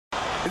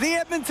The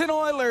Edmonton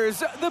Oilers,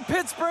 the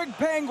Pittsburgh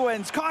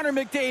Penguins, Connor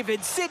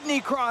McDavid, Sidney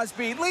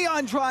Crosby,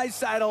 Leon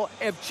Draisaitl,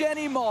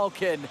 Evgeny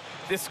Malkin.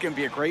 This can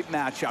be a great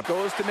matchup.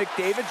 Goes to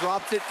McDavid,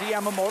 drops it to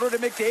Yamamoto to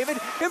McDavid.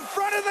 In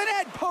front of the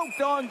net,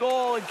 poked on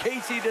goal, and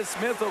Casey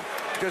DeSmith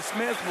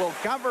will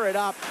cover it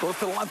up. Goes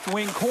to the left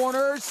wing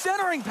corner,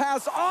 centering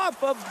pass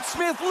off of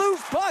Smith,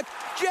 loose puck,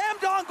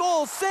 jammed on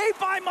goal, saved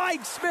by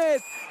Mike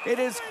Smith. It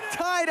is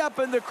tied up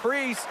in the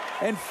crease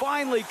and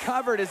finally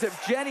covered as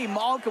Evgeny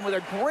Malkin with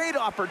a great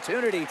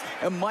opportunity.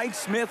 And Mike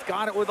Smith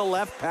got it with a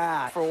left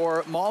pass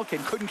for Malkin.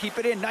 Couldn't keep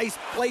it in. Nice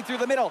play through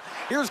the middle.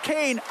 Here's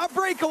Kane. A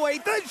breakaway.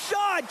 The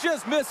shot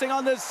just missing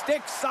on the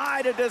stick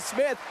side of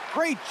DeSmith.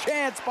 Great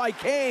chance by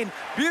Kane.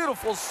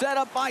 Beautiful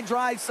setup by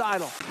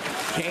Draisaitl.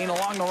 Kane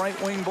along the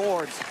right wing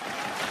boards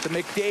to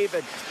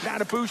McDavid. Now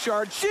to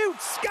Bouchard.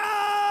 Shoots. Scores!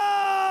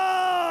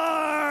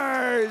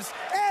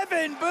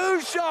 Evan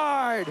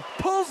Bouchard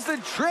pulls the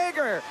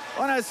trigger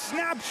on a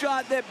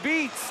snapshot that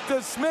beats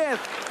DeSmith.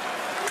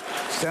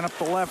 Sent up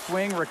the left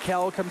wing.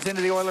 Raquel comes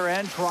into the Oiler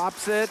end,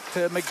 drops it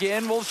to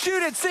McGinn. Will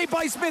shoot it. Saved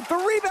by Smith. The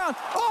rebound.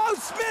 Oh,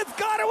 Smith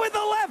got it with the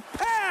left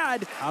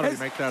pad. How did he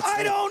make that save?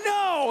 I don't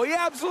know. He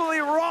absolutely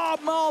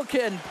robbed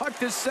Malkin. Puck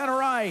to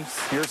center ice.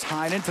 Here's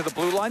Heinen to the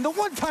blue line. The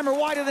one-timer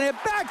wide of the net.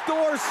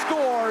 Backdoor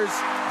scores.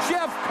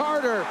 Jeff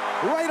Carter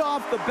right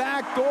off the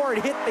back door.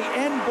 It hit the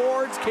end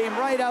boards, came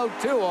right out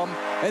to him.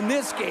 And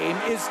this game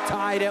is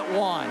tied at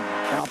 1.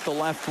 Out the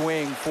left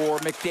wing for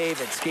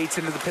McDavid. Skates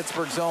into the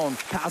Pittsburgh zone.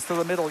 Pass to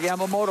the middle.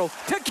 Yamamoto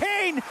to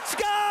Kane.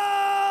 Scores!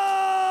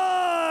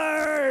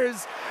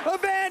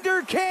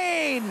 Evander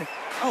Kane.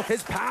 Oh,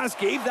 his pass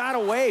gave that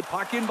away.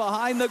 Puck in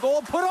behind the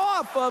goal. Put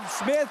off of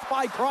Smith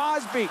by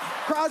Crosby.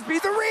 Crosby,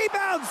 the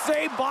rebound.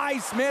 Saved by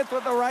Smith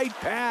with the right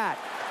pad.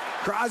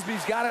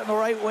 Crosby's got it in the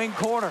right wing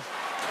corner.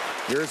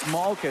 Here's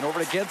Malkin over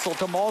to Gensel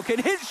to Malkin.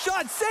 His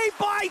shot saved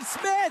by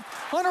Smith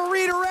on a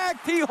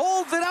redirect. He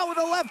holds it out with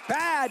a left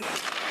pad.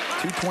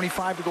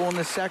 2:25 to go in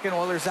the second.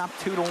 Oilers up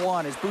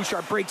 2-1 as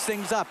Bouchard breaks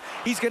things up.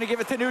 He's going to give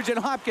it to Nugent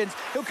Hopkins.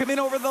 He'll come in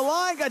over the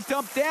line. Got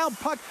dumped down.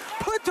 Puck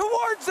put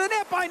towards the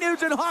net by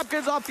Nugent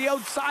Hopkins off the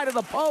outside of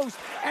the post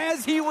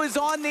as he was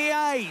on the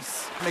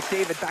ice.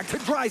 McDavid back to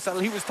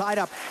Draisaitl. He was tied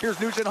up. Here's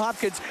Nugent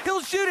Hopkins.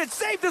 He'll shoot it.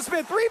 Save to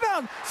Smith.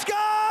 Rebound. Scores!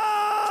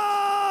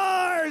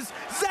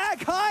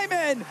 Zach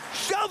Hyman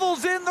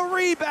shovels in the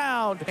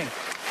rebound.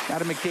 Now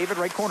to McDavid,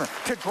 right corner,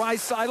 to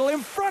Draisaitl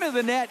in front of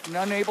the net. And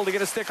unable to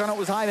get a stick on it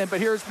was Hyman,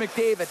 but here's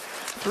McDavid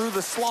through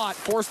the slot,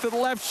 forced to the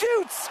left,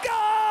 shoots,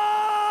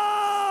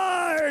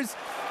 scores!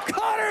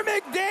 Connor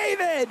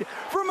McDavid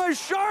from a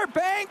sharp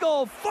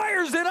angle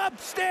fires it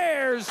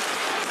upstairs.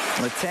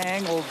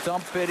 Letang will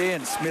dump it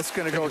in. Smith's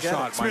going to go get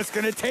it. Smith's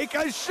going to take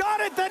a shot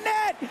at the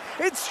net.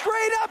 It's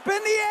straight up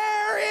in the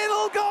air.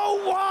 It'll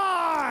go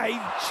wide,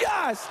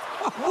 just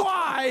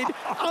wide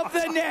of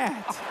the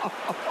net.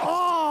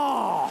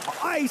 Oh,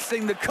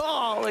 icing the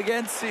call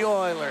against the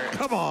Oilers.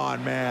 Come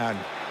on, man.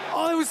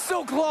 Oh, it was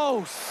so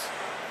close.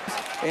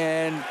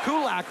 And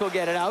Kulak will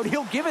get it out.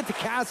 He'll give it to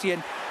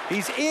Kassian.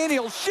 He's in,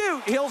 he'll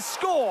shoot, he'll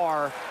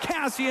score.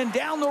 Kassian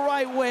down the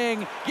right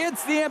wing,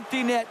 gets the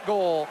empty net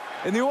goal.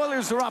 And the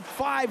Oilers are up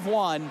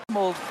 5-1.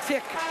 Will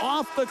tick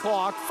off the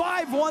clock.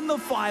 5-1 the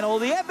final.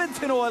 The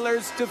Edmonton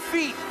Oilers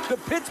defeat the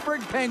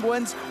Pittsburgh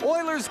Penguins.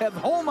 Oilers have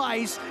home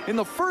ice in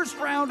the first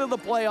round of the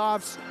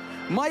playoffs.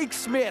 Mike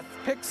Smith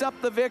picks up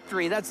the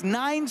victory. That's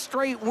 9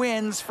 straight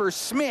wins for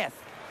Smith.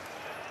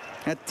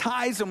 That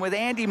ties him with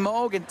Andy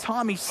Moog and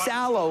Tommy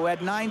Salo, who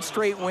had 9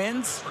 straight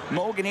wins.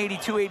 Moog in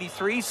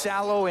 82-83,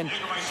 Salo in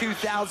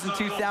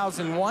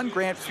 2000-2001.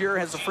 Grant Fuhr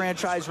has a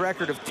franchise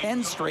record of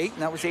 10 straight,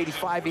 and that was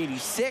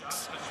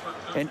 85-86.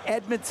 And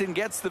Edmonton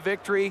gets the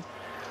victory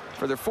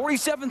for their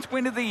 47th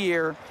win of the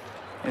year.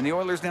 And the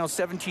Oilers now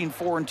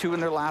 17-4-2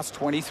 in their last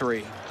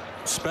 23.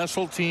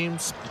 Special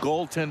teams,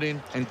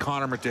 goaltending, and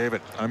Connor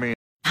McDavid. I mean,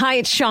 Hi,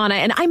 it's Shauna,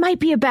 and I might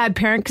be a bad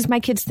parent because my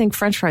kids think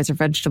French fries are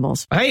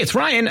vegetables. Hey, it's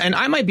Ryan, and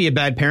I might be a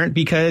bad parent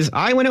because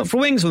I went out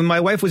for wings when my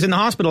wife was in the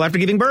hospital after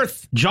giving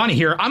birth. Johnny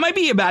here. I might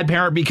be a bad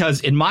parent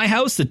because in my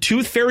house, the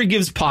tooth fairy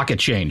gives pocket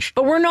change.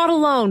 But we're not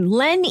alone.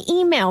 Len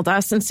emailed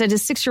us and said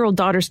his 6-year-old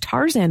daughter's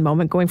Tarzan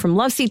moment going from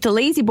love seat to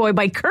lazy boy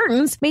by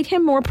curtains made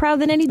him more proud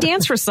than any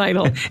dance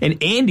recital.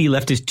 And Andy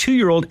left his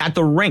 2-year-old at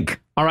the rink.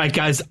 All right,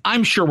 guys,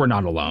 I'm sure we're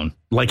not alone.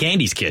 Like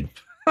Andy's kid.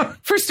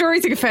 For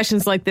stories and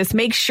confessions like this,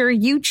 make sure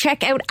you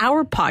check out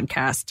our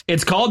podcast.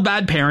 It's called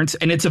Bad Parents,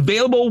 and it's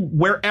available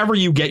wherever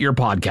you get your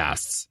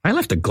podcasts. I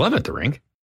left a glove at the rink.